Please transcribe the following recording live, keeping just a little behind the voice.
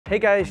Hey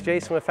guys,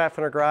 Jason with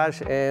Fender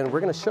Garage, and we're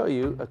going to show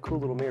you a cool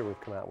little mirror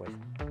we've come out with.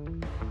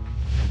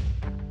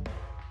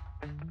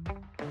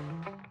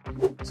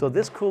 So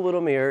this cool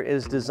little mirror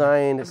is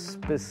designed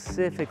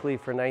specifically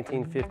for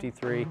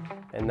 1953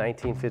 and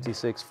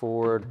 1956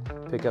 Ford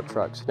pickup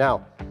trucks.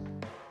 Now,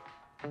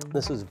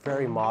 this is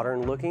very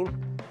modern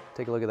looking.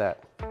 Take a look at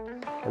that.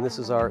 And this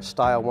is our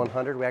Style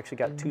 100. We actually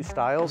got two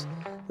styles.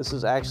 This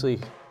is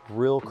actually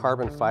real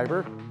carbon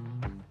fiber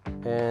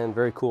and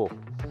very cool.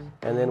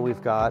 And then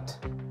we've got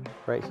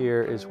right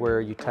here is where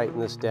you tighten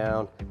this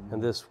down,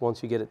 and this,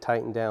 once you get it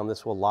tightened down,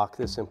 this will lock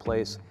this in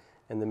place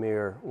and the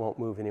mirror won't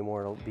move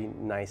anymore. It'll be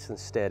nice and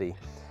steady.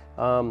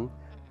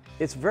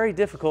 It's very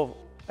difficult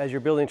as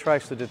you're building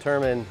trucks to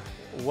determine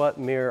what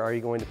mirror are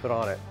you going to put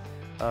on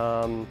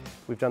it.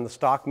 We've done the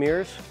stock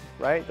mirrors,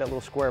 right? That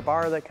little square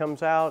bar that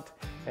comes out,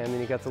 and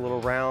then you got the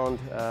little round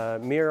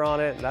mirror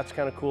on it. That's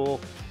kind of cool.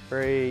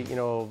 Very,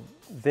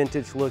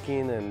 vintage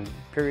looking and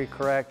period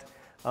correct.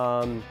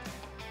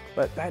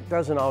 But that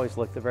doesn't always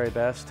look the very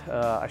best.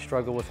 I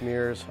struggle with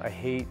mirrors. I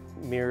hate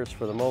mirrors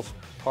for the most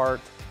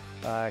part.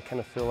 I kind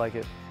of feel like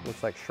it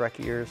looks like Shrek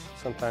ears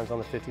sometimes on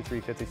the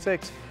 53,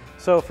 56.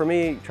 So for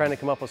me, trying to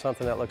come up with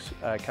something that looks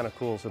kind of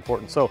cool is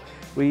important. So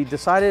we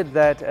decided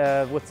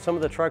that with some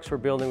of the trucks we're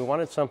building, we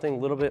wanted something a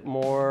little bit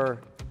more,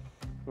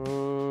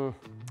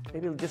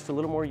 maybe just a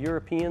little more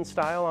European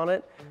style on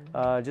it,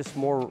 just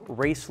more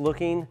race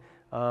looking.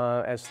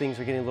 As things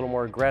are getting a little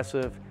more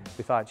aggressive,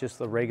 we thought just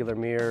the regular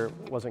mirror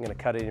wasn't going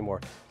to cut it anymore.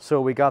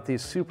 So we got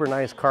these super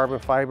nice carbon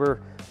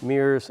fiber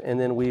mirrors, and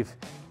then we've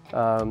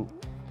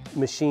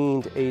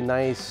machined a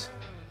nice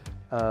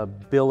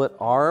billet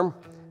arm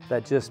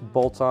that just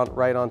bolts on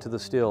right onto the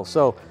steel.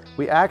 So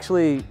we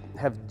actually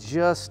have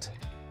just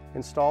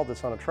installed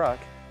this on a truck,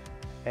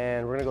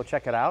 and we're going to go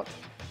check it out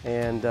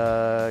and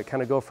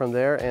kind of go from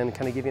there and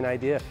kind of give you an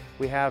idea.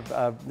 We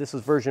have, this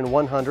is version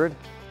 100.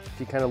 If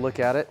you kind of look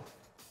at it,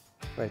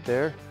 right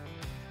there,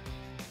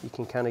 you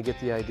can kind of get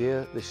the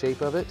idea, the shape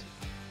of it.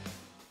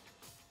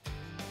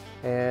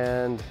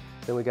 And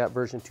then we got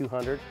version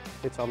 200.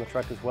 It's on the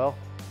truck as well.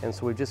 And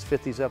so we just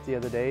fit these up the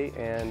other day,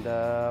 and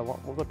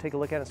we'll go take a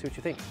look at it and see what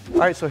you think.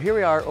 All right, so here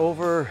we are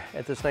over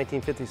at this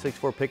 1956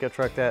 Ford pickup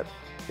truck that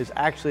is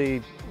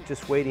actually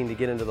just waiting to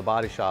get into the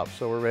body shop.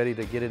 So we're ready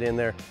to get it in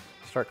there,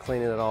 start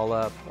cleaning it all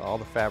up, all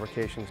the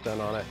fabrication's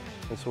done on it.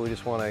 And so we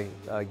just want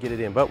to get it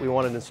in, but we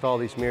wanted to install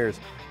these mirrors.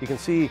 You can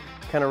see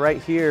kind of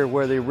right here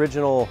where the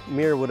original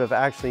mirror would have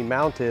actually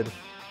mounted,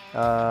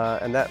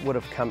 and that would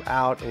have come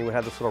out, and you would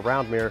have this little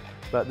round mirror,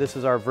 but this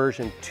is our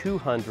version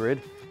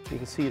 200. You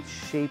can see its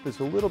shape is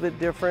a little bit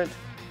different.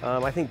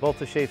 I think both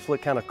the shapes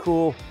look kind of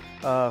cool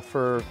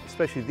for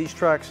especially these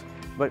trucks,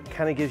 but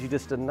kind of gives you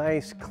just a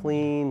nice,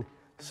 clean,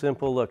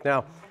 simple look.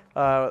 Now,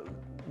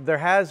 there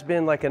has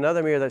been like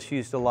another mirror that's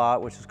used a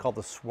lot, which is called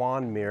the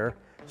Swan mirror.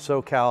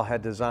 SoCal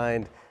had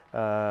designed,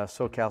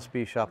 SoCal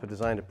Speed Shop had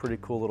designed a pretty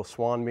cool little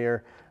swan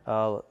mirror.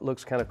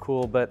 Looks kind of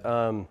cool, but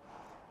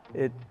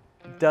it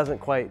doesn't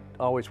quite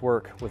always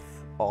work with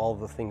all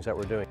the things that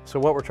we're doing. So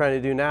what we're trying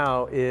to do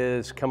now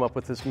is come up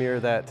with this mirror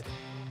that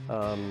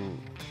a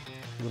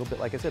little bit,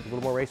 like I said, a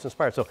little more race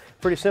inspired. So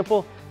pretty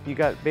simple. You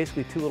got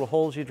basically two little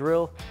holes you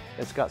drill.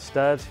 It's got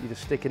studs. You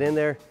just stick it in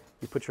there.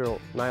 You put your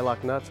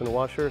nylock nuts and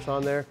washers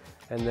on there,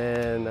 and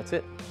then that's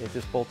it. It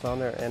just bolts on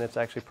there, and it's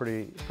actually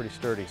pretty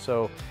sturdy.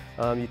 So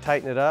you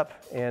tighten it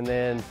up, and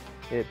then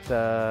it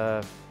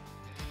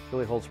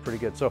really holds pretty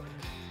good. So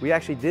we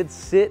actually did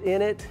sit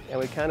in it, and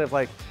we kind of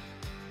like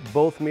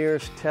both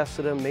mirrors,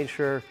 tested them, made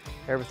sure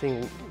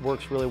everything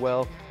works really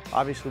well.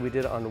 Obviously, we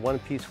did it on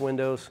one-piece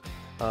windows.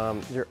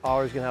 You're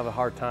always gonna have a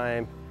hard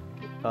time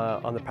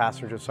on the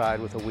passenger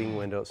side with a wing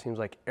window. It seems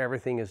like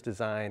everything is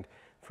designed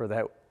for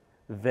that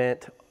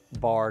vent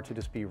bar to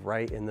just be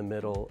right in the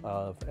middle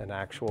of an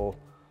actual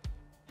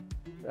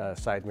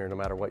side mirror, no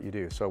matter what you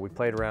do. So we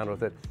played around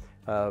with it,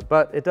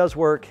 but it does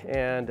work,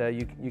 and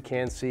you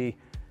can see.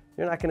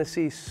 You're not going to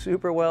see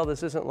super well.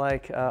 This isn't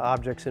like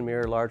objects in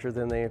mirror larger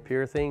than they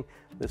appear thing.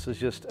 This is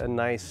just a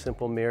nice,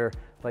 simple mirror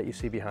that you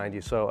see behind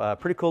you. So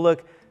pretty cool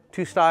look.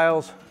 Two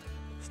styles,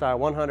 Style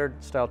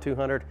 100, Style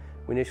 200.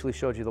 We initially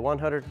showed you the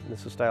 100.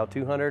 This is Style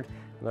 200.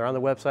 And they're on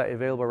the website,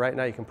 available right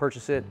now. You can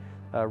purchase it.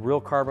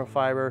 Real carbon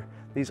fiber.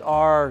 These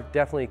are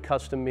definitely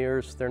custom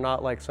mirrors. They're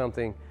not like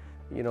something,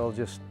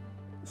 just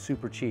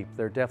super cheap.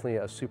 They're definitely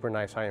a super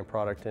nice high-end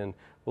product and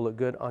will look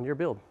good on your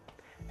build.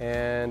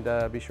 And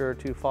be sure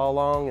to follow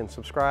along and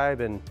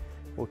subscribe, and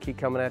we'll keep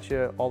coming at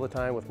you all the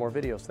time with more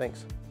videos.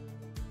 Thanks.